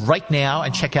to go right now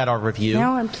and check out our review.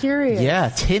 Now I'm curious. Yeah,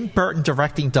 Tim Burton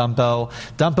directing Dumbo.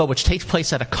 Dumbo, which takes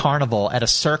place at a carnival, at a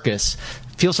circus.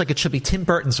 Feels like it should be Tim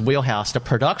Burton's wheelhouse. The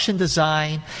production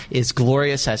design is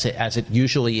glorious, as it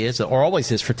usually is, or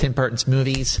always is for Tim Burton's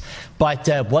movies. But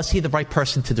was he the right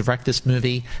person to direct this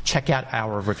movie? Check out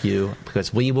our review,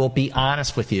 because we will be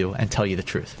honest with you and tell you the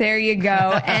truth. There you go.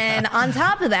 And on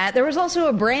top of that, there was also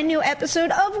a brand new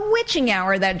episode of Witching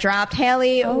Hour that dropped.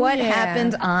 Haley, what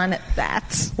happened on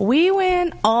that? We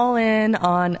went all in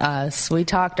on Us. We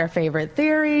talked our favorite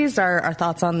theories, our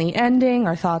thoughts on the ending,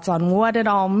 our thoughts on what it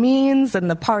all means,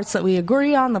 and the parts that we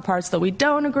agree on, the parts that we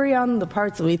don't agree on, the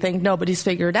parts that we think nobody's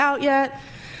figured out yet.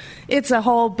 It's a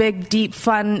whole big, deep,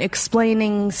 fun,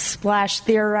 explaining,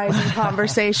 theorizing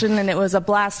conversation, and it was a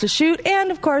blast to shoot.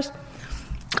 And, of course,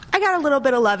 I got a little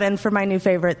bit of love in for my new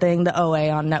favorite thing, the OA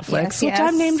on Netflix, which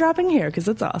I'm name dropping here because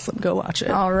it's awesome. Go watch it.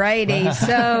 All righty.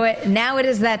 So now it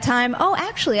is that time. Oh,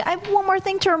 actually, I have one more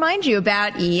thing to remind you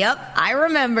about. Yep, I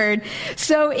remembered.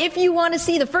 So if you want to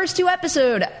see the first 2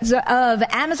 episodes of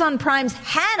Amazon Prime's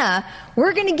Hannah,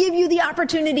 we're going to give you the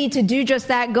opportunity to do just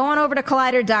that. Go on over to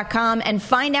Collider.com and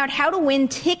find out how to win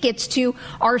tickets to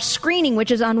our screening,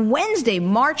 which is on Wednesday,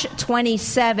 March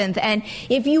 27th. And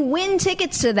if you win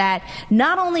tickets to that,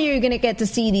 not only are you going to get to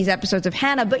see these episodes of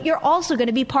Hannah, but you're also going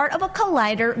to be part of a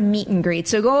Collider meet and greet.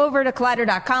 So go over to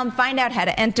Collider.com, find out how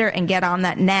to enter, and get on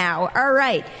that now. All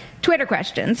right, Twitter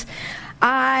questions.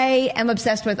 I am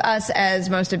obsessed with Us, as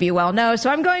most of you well know, so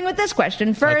I'm going with this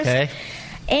question first. Okay.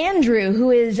 Andrew,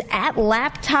 who is at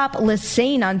Laptop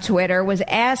Lassane on Twitter, was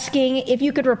asking if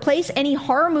you could replace any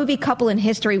horror movie couple in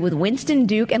history with Winston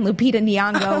Duke and Lupita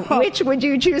Nyong'o, which would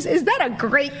you choose? Is that a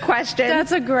great question?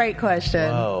 That's a great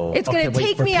question. Whoa. It's going to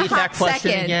take me a hot Repeat that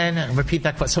question second. again. Repeat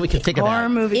that question so we can think of Horror that.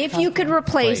 movie If you could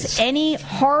replace Please. any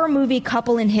horror movie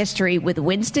couple in history with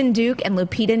Winston Duke and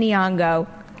Lupita Nyong'o,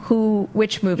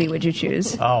 which movie would you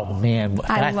choose? Oh, man.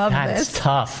 I love that this. Is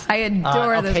tough. I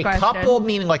adore this question. Couple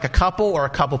meaning like a couple, or a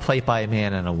couple played by a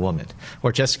man and a woman?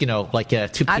 Or just, like 2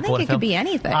 people I think in a it film? could be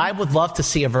anything. I would love to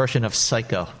see a version of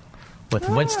Psycho with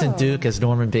Winston Duke as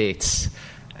Norman Bates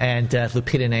and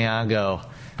Lupita Nyong'o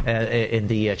in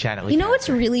the Janet Leigh. You know what's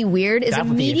really weird is That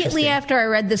would be immediately interesting. after I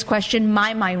read this question,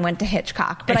 my mind went to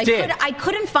Hitchcock. But I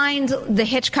couldn't find the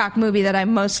Hitchcock movie that I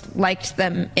most liked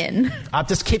them in. I'm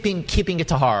just keeping it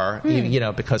to horror,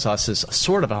 because Us is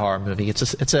sort of a horror movie.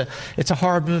 It's a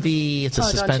horror movie. It's a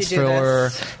suspense thriller.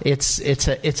 It's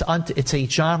a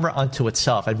genre unto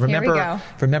itself. And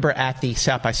remember at the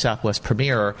South by Southwest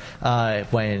premiere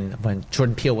when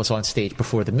Jordan Peele was on stage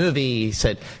before the movie, he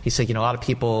said a lot of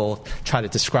people try to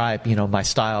describe describe, my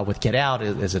style with Get Out.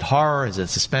 Is it horror? Is it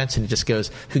suspense? And he just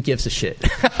goes, who gives a shit? I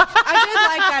did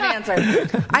like that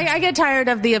answer. I get tired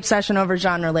of the obsession over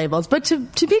genre labels, but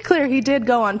to be clear, he did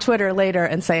go on Twitter later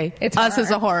and say, Us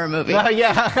is a horror movie.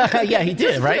 Yeah, he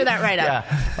did, right? Clear that right up.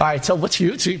 Yeah. All right, so what's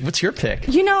your pick?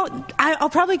 I'll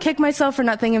probably kick myself for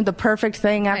not thinking of the perfect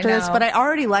thing after this, but I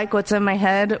already like what's in my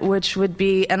head, which would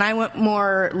be, and I went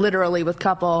more literally with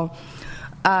couple,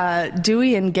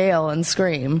 Dewey and Gale and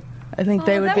Scream. I think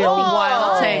they would be a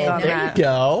wild take on that. There you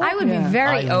go. I would be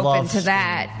very open to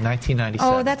that. 1997.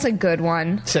 Oh, that's a good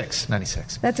one.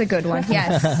 96. That's a good one.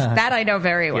 Yes, that I know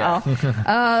very well.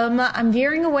 Yeah. I'm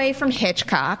veering away from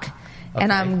Hitchcock. Okay.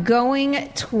 And I'm going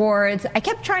towards. I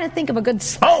kept trying to think of a good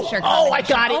slasher. I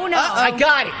got it. Oh no, I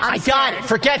got it.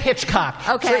 Forget Hitchcock.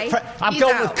 Okay, I'm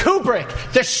going with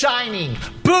Kubrick. The Shining.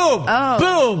 Boom,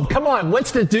 boom. Come on,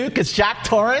 Winston Duke is Jack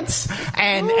Torrance,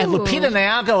 and Lupita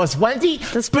Nyong'o is Wendy.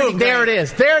 Boom, there it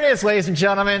is. There it is, ladies and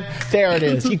gentlemen. There it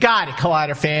is. You got it,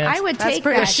 Collider fans. I would take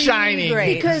that. The Shining.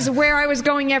 Because where I was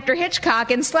going after Hitchcock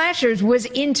and slashers was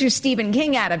into Stephen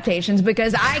King adaptations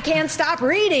because I can't stop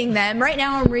reading them. Right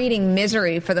now I'm reading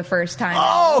Misery for the first time.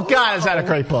 Oh, God, is that a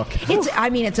great book?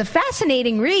 It's a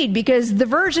fascinating read because the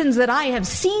versions that I have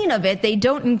seen of it, they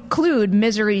don't include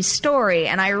Misery's story,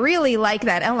 and I really like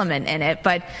that element in it,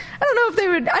 but I don't know if they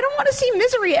would. I don't want to see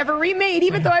Misery ever remade,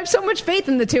 even though I have so much faith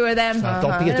in the two of them.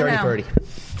 Don't be a dirty birdie.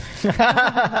 What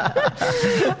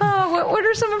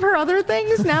are some of her other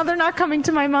things? Now they're not coming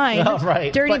to my mind. Oh,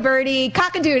 right. Dirty Birdie,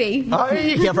 Cock-a-Doodie.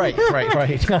 Yeah, right.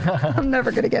 I'm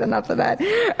never going to get enough of that.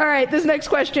 All right, this next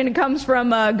question comes from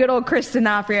good old Chris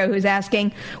D'Onofrio, who's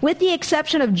asking, with the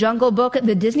exception of Jungle Book,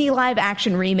 the Disney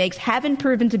live-action remakes haven't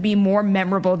proven to be more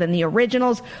memorable than the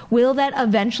originals. Will that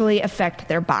eventually affect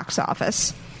their box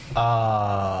office?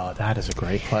 That is a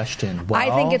great question. Well,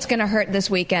 I think it's going to hurt this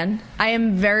weekend. I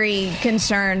am very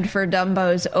concerned for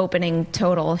Dumbo's opening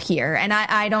total here, and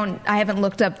I haven't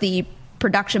looked up the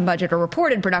production budget or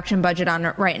reported production budget on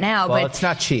it right now. Well, but it's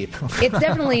not cheap. It's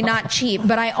definitely not cheap,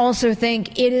 but I also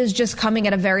think it is just coming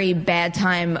at a very bad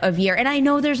time of year. And I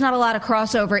know there's not a lot of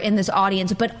crossover in this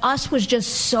audience, but Us was just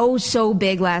so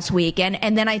big last weekend.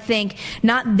 And then I think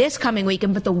not this coming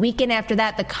weekend, but the weekend after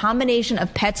that, the combination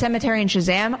of Pet Sematary and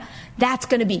Shazam, that's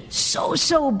going to be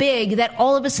so big that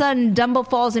all of a sudden Dumbo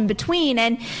falls in between.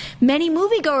 And many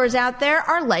moviegoers out there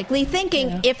are likely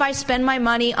thinking, if I spend my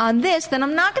money on this, then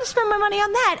I'm not going to spend my money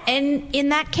on that. And in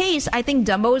that case, I think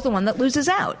Dumbo is the one that loses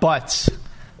out. But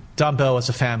Dumbo is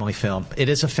a family film. It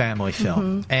is a family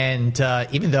film. Mm-hmm.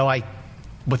 And even though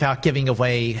without giving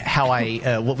away how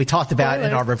what we talked about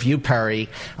in our review, Perry,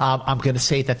 I'm going to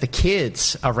say that the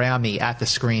kids around me at the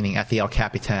screening at the El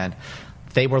Capitan,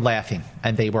 they were laughing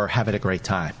and they were having a great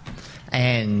time.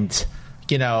 And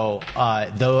though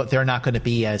they're not going to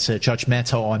be as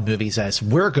judgmental on movies as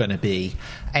we're going to be.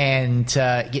 And,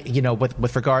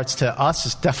 with regards to Us,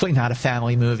 it's definitely not a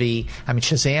family movie. I mean,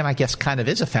 Shazam, I guess, kind of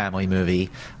is a family movie,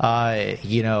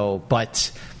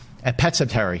 but Pet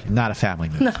Sematary, not a family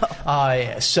movie.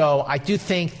 No. So I do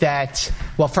think that,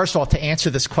 well, first of all, to answer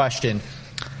this question,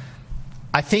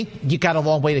 I think you got a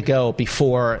long way to go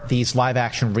before these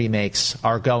live-action remakes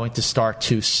are going to start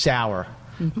to sour,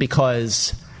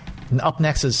 because up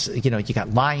next is, you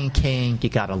got Lion King, you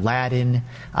got Aladdin.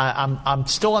 I'm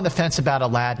still on the fence about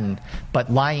Aladdin,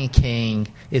 but Lion King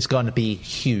is going to be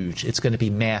huge. It's going to be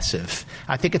massive.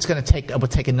 I think it will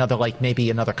take maybe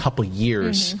another couple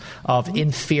years of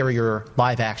inferior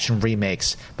live-action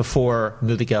remakes before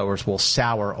moviegoers will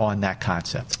sour on that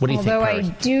concept. What do you think, Perry? Although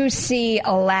I do see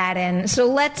Aladdin. So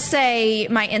let's say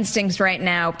my instincts right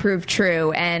now prove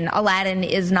true and Aladdin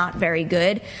is not very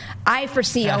good. I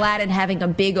foresee Aladdin having a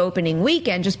big opening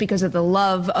weekend just because of the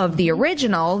love of the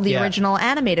original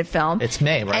animated film. It's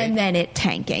May, right? And then it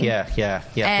tanking. Yeah.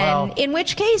 And in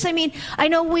which case, I mean, I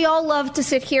know we all love to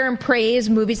sit here and praise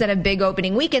movies that have big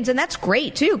opening weekends, and that's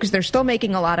great too because they're still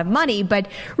making a lot of money. But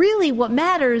really what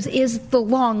matters is the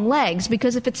long legs,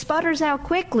 because if it sputters out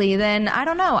quickly, then I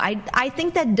don't know. I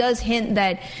think that does hint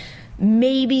that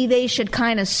maybe they should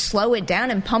kind of slow it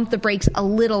down and pump the brakes a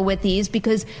little with these,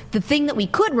 because the thing that we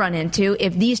could run into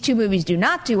if these two movies do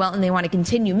not do well and they want to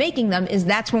continue making them is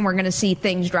that's when we're going to see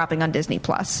things dropping on Disney+.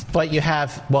 But you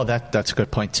have, that's a good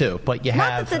point too, but you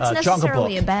have Jungle Book. Not that that's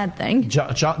necessarily a bad thing.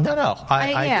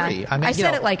 I agree. I mean, I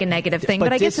said it like a negative thing,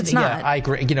 but I guess it's not. Yeah, I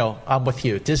agree. I'm with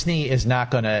you. Disney is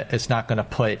not going to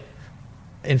put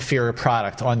inferior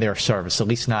product on their service, at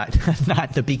least not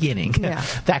the beginning. Yeah.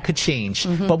 That could change.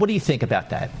 But what do you think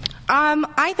about that?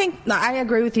 I think I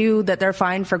agree with you that they're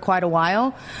fine for quite a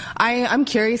while. I'm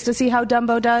curious to see how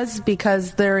Dumbo does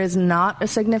because there is not a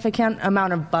significant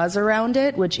amount of buzz around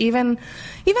it, which even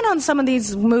on some of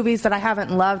these movies that I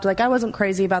haven't loved, like I wasn't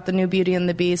crazy about the new Beauty and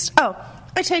the Beast. Oh,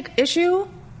 I take issue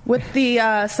with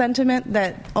the sentiment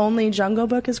that only Jungle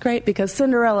Book is great because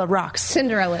Cinderella rocks.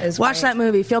 Cinderella is Watch great. that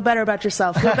movie. Feel better about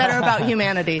yourself. Feel better about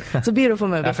humanity. It's a beautiful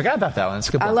movie. I forgot about that one. It's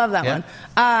a good one. I love that one.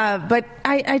 But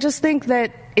I just think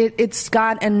that it's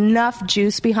got enough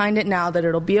juice behind it now that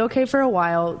it'll be okay for a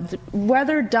while.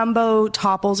 Whether Dumbo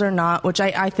topples or not, which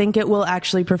I think it will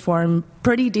actually perform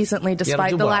pretty decently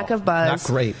despite the lack of buzz.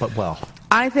 Not great, but well.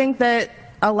 I think that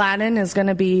Aladdin is going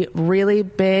to be really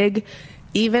big.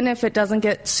 Even if it doesn't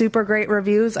get super great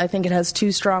reviews, I think it has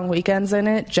 2 strong weekends in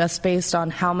it just based on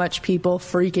how much people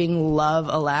freaking love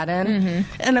Aladdin. Mm-hmm.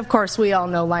 And of course, we all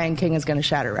know Lion King is going to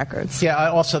shatter records.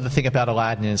 Yeah, also the thing about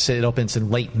Aladdin is it opens in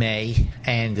late May,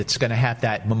 and it's going to have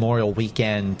that Memorial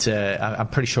Weekend. I'm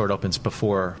pretty sure it opens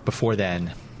before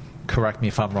then. Correct me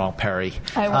if I'm wrong, Perry.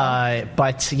 I will.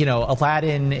 But,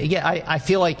 Aladdin, I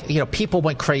feel like, people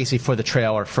went crazy for the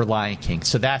trailer for Lion King.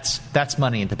 So that's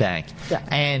money in the bank. Yeah.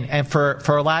 And for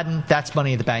Aladdin, that's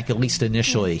money in the bank, at least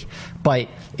initially. Mm-hmm. But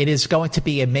it is going to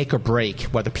be a make or break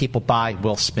whether people buy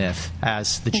Will Smith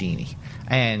as the genie.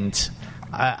 And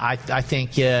I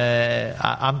think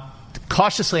I'm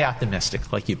cautiously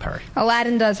optimistic, like you, Perry.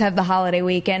 Aladdin does have the holiday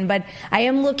weekend, but I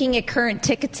am looking at current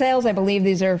ticket sales. I believe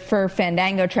these are for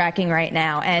Fandango tracking right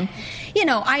now. And,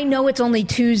 I know it's only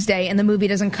Tuesday and the movie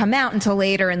doesn't come out until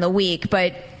later in the week,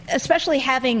 but especially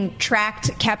having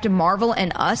tracked Captain Marvel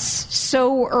and Us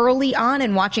so early on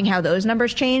and watching how those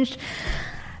numbers changed,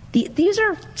 these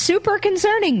are super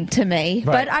concerning to me.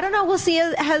 Right. But I don't know. We'll see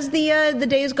as the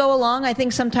days go along. I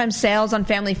think sometimes sales on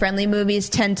family-friendly movies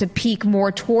tend to peak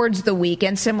more towards the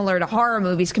weekend, similar to horror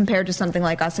movies compared to something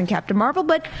like Us and Captain Marvel.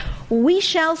 But we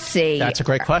shall see. That's a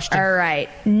great question. All right.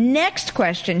 Next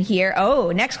question here.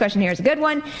 Next question here is a good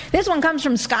one. This one comes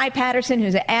from Sky Patterson,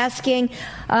 who's asking,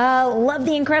 love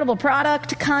the incredible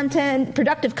productive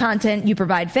content you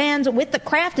provide fans. With the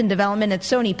craft and development at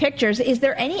Sony Pictures, is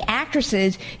there any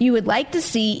actresses you would like to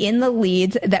see in the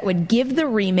leads that would give the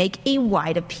remake a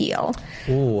wide appeal?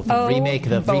 Ooh, the remake,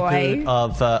 the reboot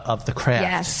of The Craft.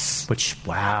 Yes. Which,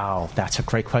 wow, that's a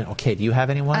great question. Okay, do you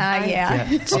have anyone? Yeah.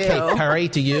 Okay, Perry,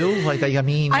 do you?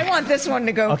 I want this one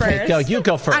to go first. Okay, go. You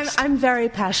go first. I'm very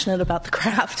passionate about The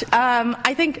Craft.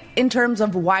 I think in terms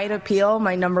of wide appeal,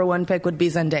 my number one pick would be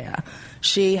Zendaya.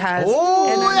 She has...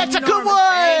 Oh, that's a good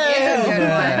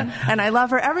one! And I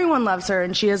love her. Everyone loves her,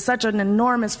 and she has such an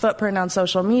enormous footprint on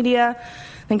social media.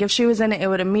 I think if she was in it, it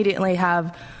would immediately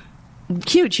have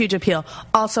huge appeal.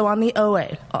 Also on the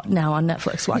OA, now on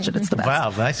Netflix. Watch it. It's the best.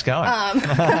 Wow, nice going.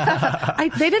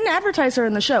 They didn't advertise her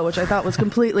in the show, which I thought was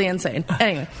completely insane.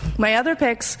 Anyway, my other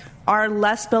picks are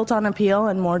less built on appeal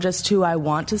and more just who I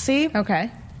want to see.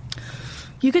 Okay.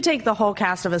 You could take the whole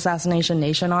cast of Assassination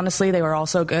Nation, honestly. They were all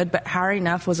so good. But Harry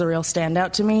Neff was a real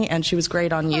standout to me, and she was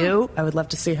great on You. I would love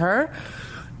to see her.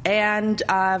 And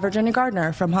Virginia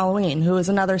Gardner from Halloween, who is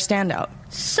another standout.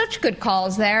 Such good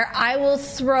calls there. I will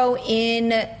throw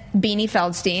in Beanie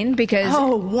Feldstein because...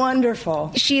 Oh,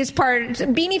 wonderful. She is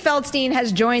Beanie Feldstein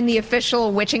has joined the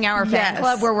official Witching Hour fan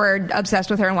club where we're obsessed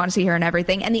with her and want to see her and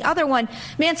everything. And the other one,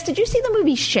 Mance, did you see the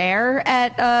movie Cher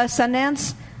at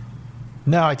Sundance?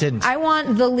 No, I didn't. I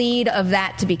want the lead of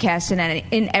that to be cast in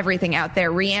everything out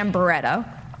there, Rianne Barretto.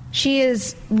 She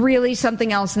is really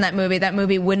something else in that movie. That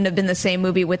movie wouldn't have been the same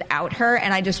movie without her,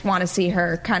 and I just want to see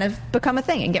her kind of become a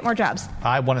thing and get more jobs.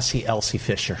 I want to see Elsie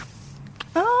Fisher.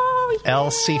 Oh, yeah.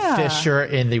 Elsie Fisher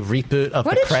in the reboot of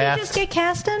The Craft. What did she just get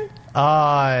cast in?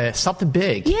 Something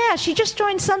big. Yeah, she just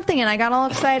joined something, and I got all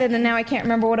excited, and now I can't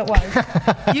remember what it was.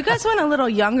 You guys went a little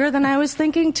younger than I was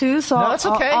thinking, too, so no, that's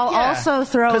okay. I'll also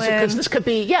throw in... Because this could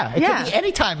be, it could be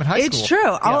any time in high school. It's true.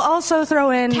 Yeah. I'll also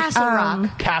throw in... Castle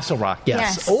Rock. Castle Rock,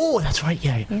 yes. Oh, that's right,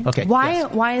 yeah. Okay.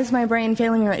 Why is my brain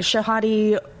failing me? Right,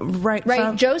 Shahadi,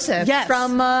 right, Joseph. Yes.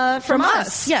 From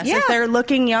Us. Yes, yeah. If they're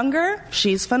looking younger,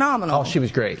 she's phenomenal. Oh, she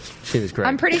was great.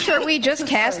 I'm pretty sure we just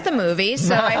cast the movie,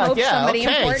 so I hope somebody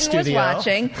important was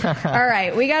watching. All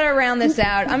right, we got to round this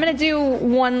out. I'm going to do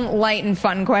one light and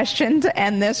fun question to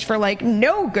end this for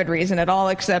no good reason at all,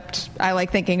 except I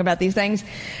like thinking about these things.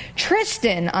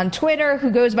 Tristan on Twitter,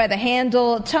 who goes by the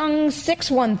handle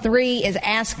Tongue613, is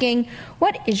asking,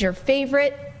 what is your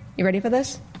favorite, you ready for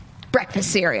this?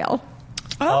 Breakfast cereal.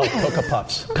 Oh, Cocoa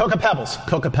Puffs. Cocoa Pebbles.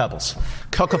 Cocoa Pebbles.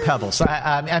 Cocoa Pebbles.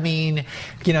 I mean,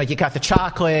 you got the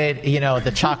chocolate,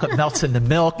 the chocolate melts in the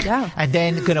milk. Yeah. And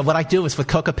then, what I do is with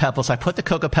Cocoa Pebbles, I put the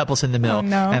Cocoa Pebbles in the milk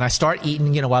and I start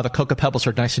eating, while the Cocoa Pebbles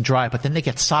are nice and dry, but then they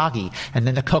get soggy and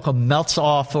then the cocoa melts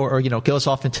off or goes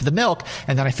off into the milk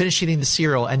and then I finish eating the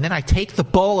cereal and then I take the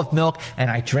bowl of milk and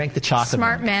I drink the chocolate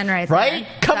Smart milk. man right Right? there.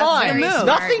 Come That's on. very smart,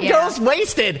 Nothing yeah. goes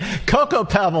wasted. Cocoa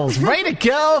Pebbles. Way to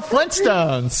go,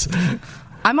 Flintstones.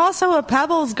 I'm also a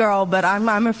Pebbles girl, but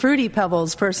I'm a Fruity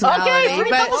Pebbles personality. Okay, Fruity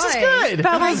but Pebbles is good.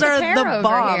 Pebbles are Compare the over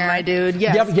bomb, here. my dude.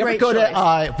 Yes, You ever great go choice.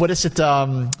 to what is it?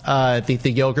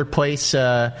 The yogurt place. They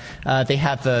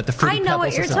have the Fruity I know what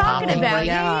Pebbles you're as a talking topping. about. Right?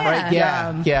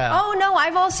 Yeah. Right? Yeah. Oh no,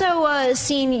 I've also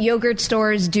seen yogurt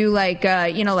stores do like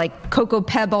Cocoa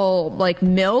Pebble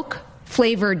milk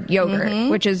flavored yogurt,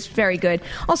 which is very good.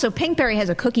 Also, Pinkberry has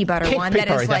a cookie butter one that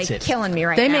Pinkberry, is that's it. killing me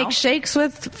right They now. make shakes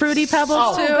with Fruity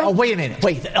Pebbles too. Oh, wait a minute.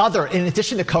 Wait, in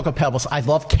addition to Cocoa Pebbles, I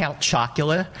love Count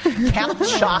Chocula. Count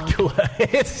Chocula.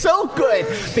 It's so good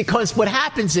because what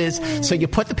happens is, so you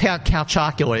put the Count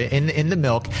Chocula in the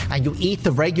milk and you eat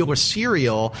the regular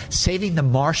cereal, saving the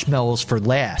marshmallows for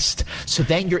last. So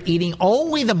then you're eating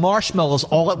only the marshmallows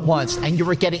all at once and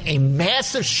you're getting a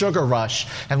massive sugar rush.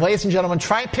 And ladies and gentlemen,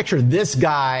 try and picture this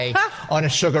guy on a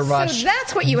sugar rush. So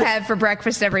that's what you have for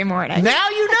breakfast every morning. Now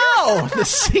you know. The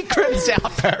secret is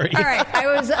out, Barry. All right, I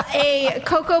was a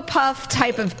Cocoa Puff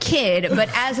type of kid, but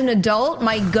as an adult,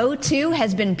 my go-to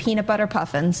has been peanut butter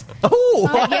puffins. Oh,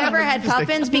 Have you ever had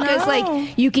puffins? Because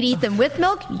you could eat them with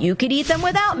milk, you could eat them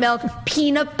without milk.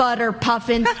 Peanut butter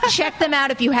puffins. Check them out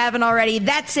if you haven't already.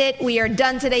 That's it. We are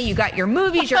done today. You got your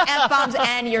movies, your F-bombs,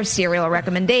 and your cereal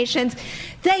recommendations.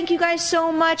 Thank you guys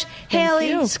so much. Haley,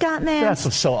 you. Scott, man.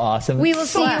 That's so awesome. We will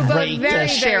see you both Great, very,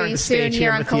 sharing very the soon stage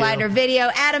here on with Collider you. Video.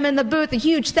 Adam in the booth, a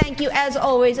huge thank you as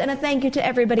always, and a thank you to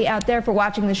everybody out there for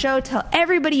watching the show. Tell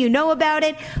everybody you know about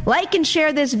it. Like and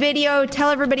share this video. Tell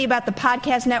everybody about the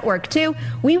podcast network too.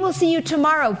 We will see you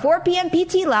tomorrow, 4 p.m.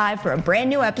 PT Live for a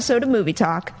brand new episode of Movie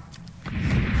Talk.